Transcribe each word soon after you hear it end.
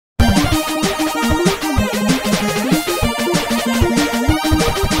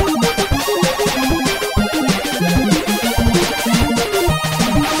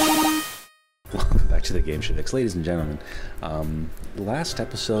Gamesheviks, ladies and gentlemen. Last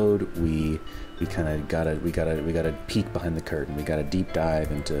episode we kind of got a peek behind the curtain. We got a deep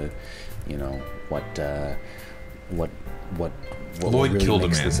dive into, you know, what Lloyd really killed a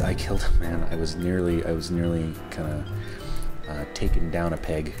makes man. this. I killed a man. I was nearly kind of taken down a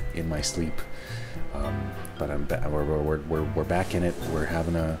peg in my sleep. But we're back in it.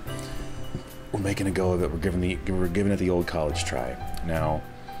 We're making a go of it. We're giving it the old college try. Now,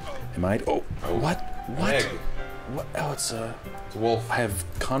 am I? Oh, what? Egg. What? Oh, it's a wolf. I have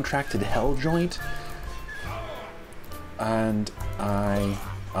contracted hell joint, and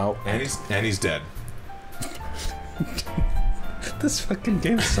and he's dead. This fucking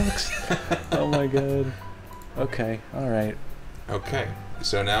game sucks. Oh my god. Okay. All right. Okay.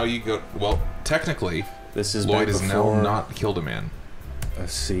 So now you go. Well, technically, This is Lloyd back has now before- not killed a man.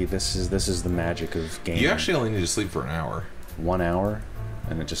 See, this is the magic of gaming. You actually only need to sleep for an hour. 1 hour,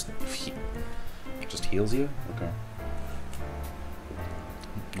 and it just heals you. Okay.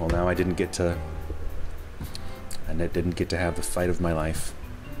 Well, now I didn't get to have the fight of my life.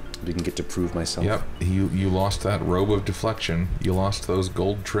 I didn't get to prove myself. Yep. You lost that robe of deflection. You lost those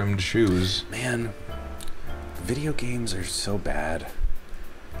gold-trimmed shoes. Man, video games are so bad.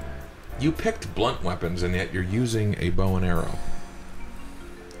 You picked blunt weapons, and yet you're using a bow and arrow.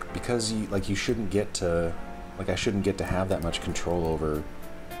 Because you shouldn't get to, I shouldn't get to have that much control over,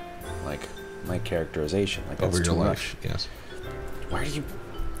 like, my characterization. Like, that's Over your too life, much. yes. Why do you?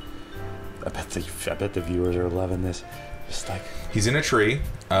 I bet the viewers are loving this. Just like, He's in a tree.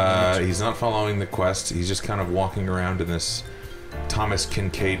 He's not following the quest. He's just kind of walking around in this Thomas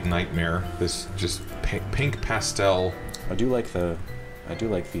Kincaid nightmare. This just pink pastel. I do like the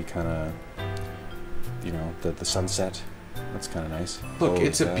kind of, you know, the sunset. That's kind of nice. Look, Oh,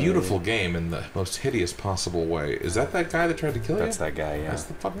 it's a guy. beautiful game in the most hideous possible way. Is that guy that tried to kill you? That's that guy. Yeah. That's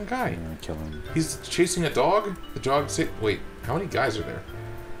the fucking guy. I'm gonna kill him. He's chasing a dog. The dog say, wait, how many guys are there?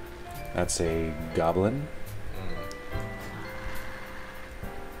 That's a goblin.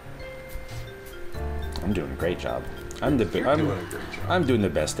 I'm doing a great job. I'm doing a great job. I'm doing the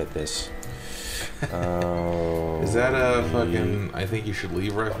best at this. Oh. Is that a fucking I think you should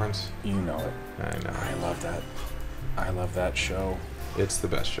leave reference? You know it. I know. I love that. I love that show. It's the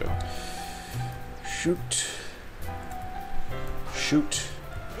best show. Shoot. Shoot.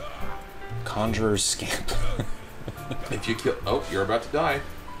 Conjurer's scamp. If you kill... Oh, you're about to die.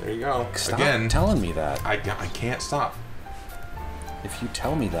 There you go. Stop Again, telling me that. I can't stop. If you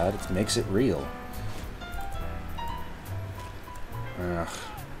tell me that, it makes it real. Ugh.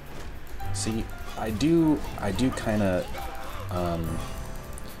 See, I do kind of,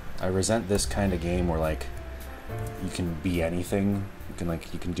 I resent this kind of game where, like, you can be anything.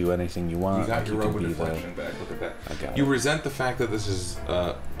 You can do anything you want. You got like, your can robe of be deflection back. Look at that. I got You it. resent the fact that this is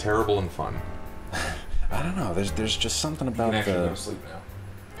terrible and fun. I don't know. There's just something You about can actually go the. to sleep now.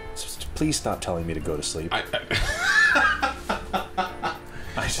 Please stop telling me to go to sleep. I'll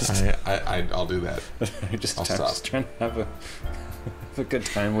do that. I'm just stop. trying to have a good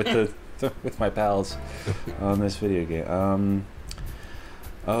time with with my pals on this video game.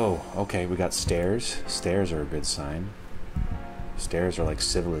 Oh, okay. We got stairs. Stairs are a good sign. Stairs are like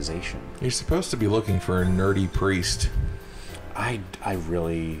civilization. You're supposed to be looking for a nerdy priest. I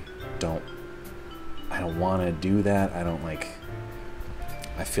really don't. I don't want to do that. I don't like.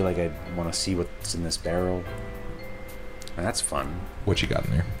 I feel like I want to see what's in this barrel. And that's fun. What you got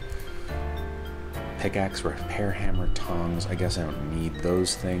in there? Pickaxe, repair hammer, tongs. I guess I don't need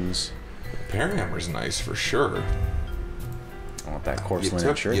those things. Repair hammer's nice for sure. I want that coarse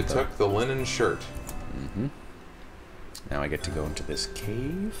linen shirt. You though. took the linen shirt. Mm-hmm. Now I get to go into this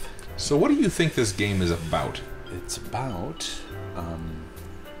cave. So what do you think this game is about? It's about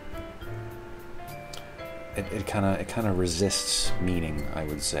it kind of resists meaning. I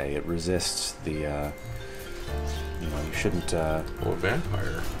would say it resists the you know, you shouldn't. Oh, a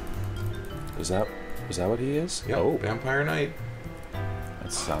vampire. Is that what he is? Yep, Oh, Vampire Knight.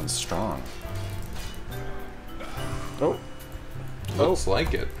 that sounds strong. Oh, Looks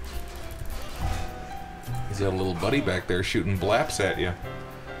like it. He's got a little buddy back there shooting blaps at you.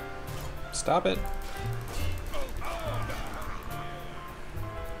 stop it!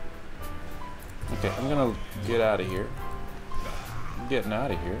 Okay, I'm gonna get out of here. I'm getting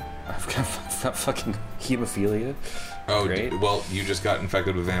out of here. I've got fucking hemophilia. Oh, Great. well, you just got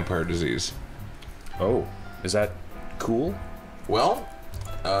infected with vampire disease. Oh, is that cool? Well,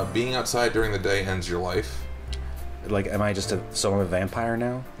 being outside during the day ends your life. Like, am I just so I'm a vampire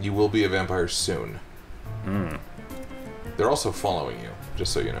now? You will be a vampire soon. Hmm. They're also following you,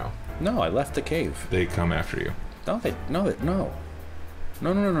 just so you know. No, I left the cave. They come after you. No.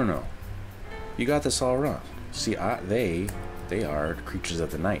 You got this all wrong. See, they are creatures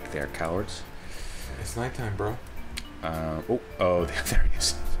of the night. They are cowards. It's nighttime, bro. Oh, there he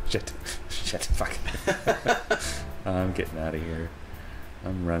is. Shit, fuck. I'm getting out of here.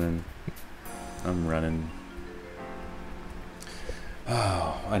 I'm running.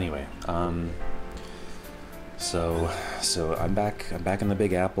 Oh, anyway. So I'm back in the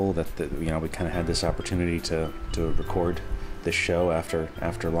Big Apple. We kind of had this opportunity to record this show after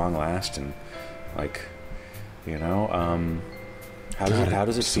long last, and like, how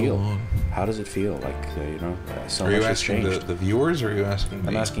does it feel? Long. How does it feel? Like, so much has changed. Are you asking the viewers, or are you asking me?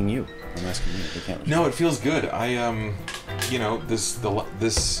 I'm asking you. They can't. No, it feels good.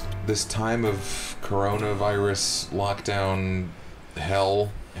 This time of coronavirus lockdown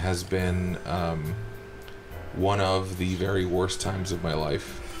hell has been one of the very worst times of my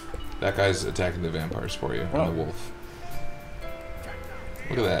life. That guy's attacking the vampires for you, and the wolf.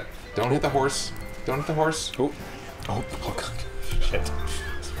 Look at that. Don't hit the horse. Don't hit the horse. Oh, God. Shit.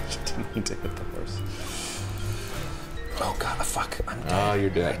 Didn't mean to hit the horse. Oh, God, fuck. I'm dead. Oh, you're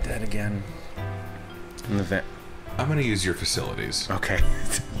dead. I'm dead again. In the I'm going to use your facilities. Okay.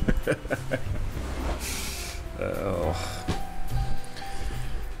 Oh.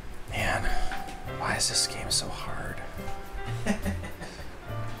 Man. Why is this game so hard? This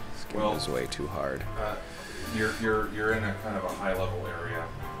game is way too hard. You're in a kind of a high level area.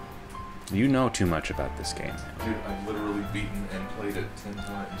 You know too much about this game. Dude, I've literally beaten and played it 10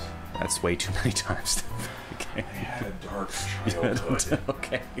 times. That's way too many times. Okay. I had a dark childhood.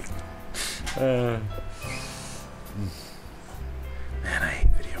 Okay. Man, I hate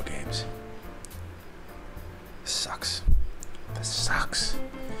video games. This sucks. This sucks.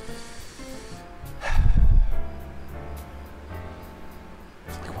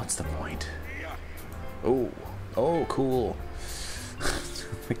 Like, what's the point? Oh, cool.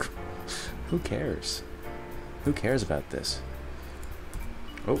 Like, who cares? Who cares about this?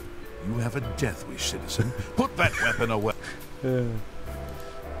 Oh. You have a death wish, citizen. Put that weapon away.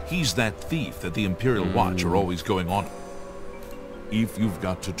 He's that thief that the Imperial Watch are always going on. If you've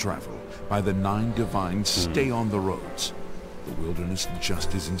got to travel, by the 9 Divines, stay on the roads. The wilderness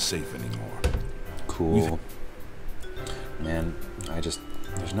just isn't safe anymore. Cool. Man, there's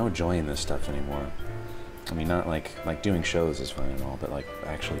no joy in this stuff anymore. I mean, not like doing shows is fine and all, but like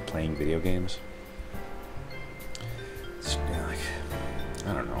actually playing video games.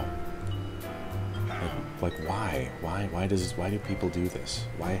 I don't know. Like why? Why do people do this?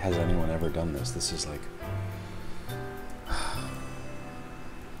 Why has anyone ever done this? This is like, I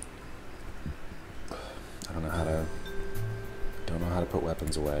don't know how to put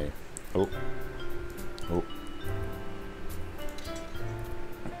weapons away. Oh.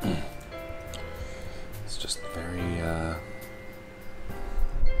 It's just very I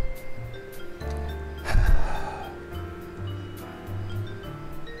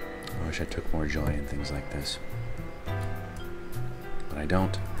wish I took more joy in things like this, but I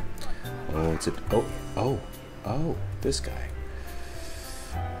don't. Oh, this guy.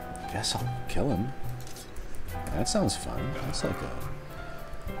 Guess I'll kill him. That sounds fun. That's like a...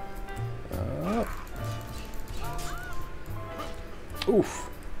 Oof.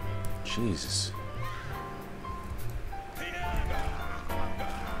 Jesus.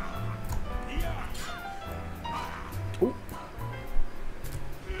 Ooh.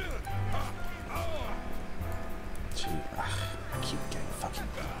 Gee, I keep getting fucking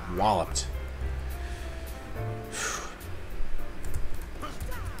walloped.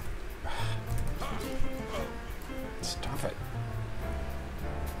 Stop it.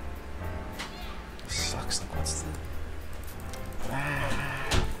 Sucks. Like, what's the...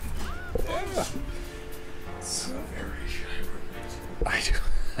 So very shy. I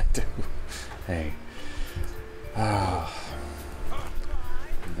do. Hey.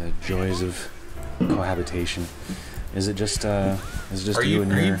 The joys of cohabitation. Is it just Are you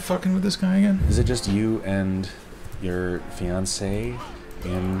and your... Are you fucking with this guy again? Is it just you and your fiancé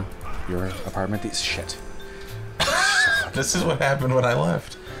in your apartment? Shit. This is what happened when I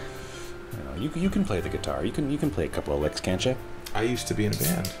left. You can play the guitar. You can play a couple of licks, can't you? I used to be in a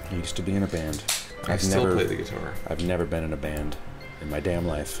band. You used to be in a band. I still play the guitar. I've never been in a band in my damn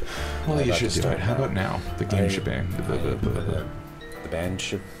life. Well, you should do it. How about now? The Gamesheviks.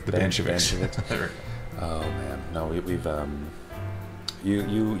 The Gamesheviks. Oh man, no, we've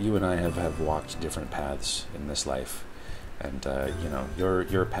you and I have walked different paths in this life, and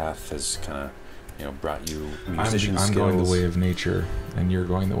your path has kind of brought you musician skills. I'm going the way of nature, and you're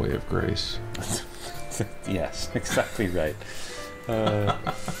going the way of grace. Yes, exactly right.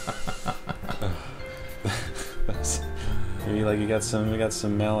 We got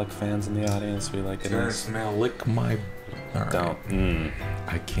some Malik fans in the audience. We like it. Lick my. All right. Don't.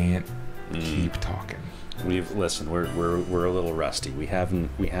 I can't keep talking. Listen. We're a little rusty. We haven't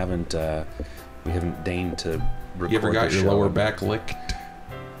deigned to record. You ever got the your show. lower back licked?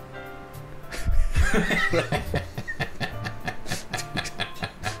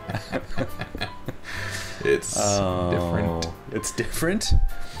 It's different. It's different.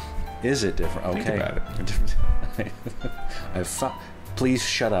 Is it different? Okay. Think about it. Please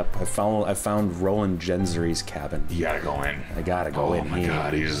shut up. I found Roland Genseri's cabin. You gotta go in. I gotta go in. Oh my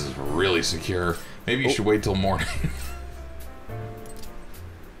god, he's really secure. Maybe you should wait till morning.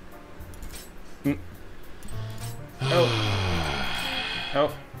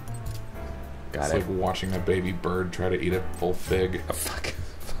 Oh. Got It's it. like watching a baby bird try to eat a full fig. Oh, fuck.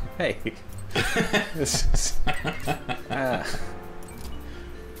 Hey. This is...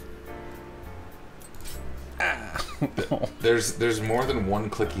 There's more than one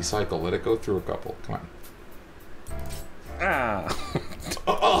clicky cycle. Let it go through a couple. Come on.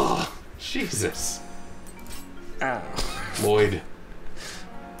 Oh, Jesus. Lloyd.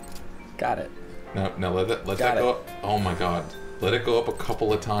 Got it. No, let that go up. Oh my god. Let it go up a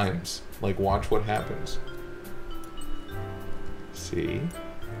couple of times. Like, watch what happens. See?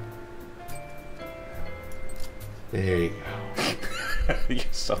 There you go.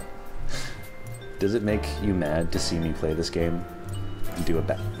 So, does it make you mad to see me play this game and do a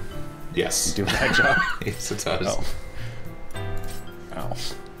bad? Yes. Do a bad job? Yes, it does. Oh.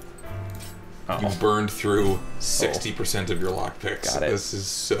 You burned through 60% of your lockpicks. Got it. This is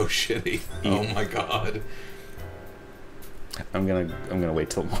so shitty. Oh my god. I'm gonna wait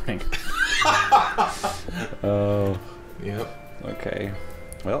till morning. Oh. Yep. Okay.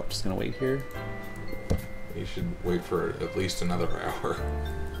 Well, just gonna wait here. You should wait for at least another hour.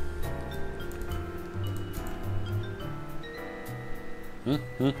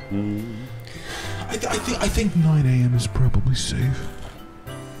 I think 9 a.m. is probably safe.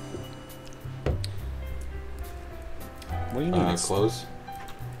 What do you mean? Close.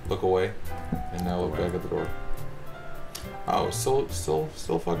 Look away. And now look back at the door. Oh, still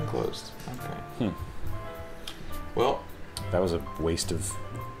fucking closed. Okay. Well, that was a waste of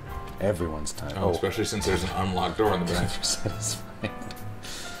everyone's time. Oh, especially since there's an unlocked door in the back. Satisfying.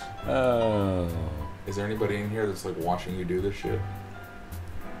 Oh. Is there anybody in here that's like watching you do this shit?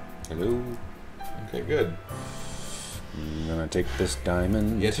 Hello. Okay, good. I'm gonna take this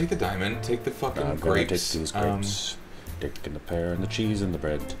diamond. Yeah, take the diamond. Take the fucking I'm grapes. gonna take these grapes. Taking the pear and the cheese and the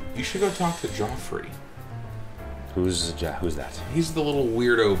bread. You should go talk to Joffrey. Who's that? He's the little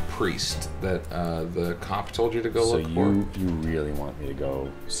weirdo priest that the cop told you to go look for. So you really want me to go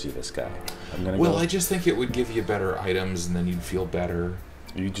see this guy? I'm gonna Well, go. I just think it would give you better items, and then you'd feel better.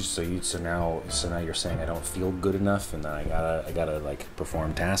 So now you're saying I don't feel good enough, and then I gotta like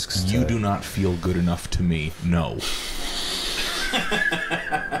perform tasks. You do not feel good enough to me. No.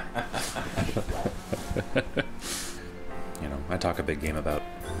 You know, I talk a big game about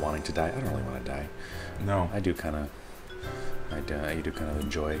wanting to die. I don't really want to die. No. I do kind of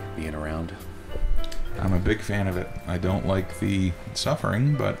enjoy being around. I'm a big fan of it. I don't like the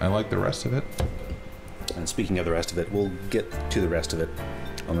suffering, but I like the rest of it. And speaking of the rest of it, we'll get to the rest of it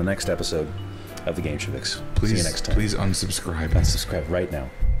on the next episode of the Gamesheviks. See you next time. Please unsubscribe. Unsubscribe right now.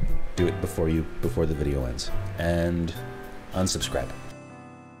 Do it before the video ends. And unsubscribe.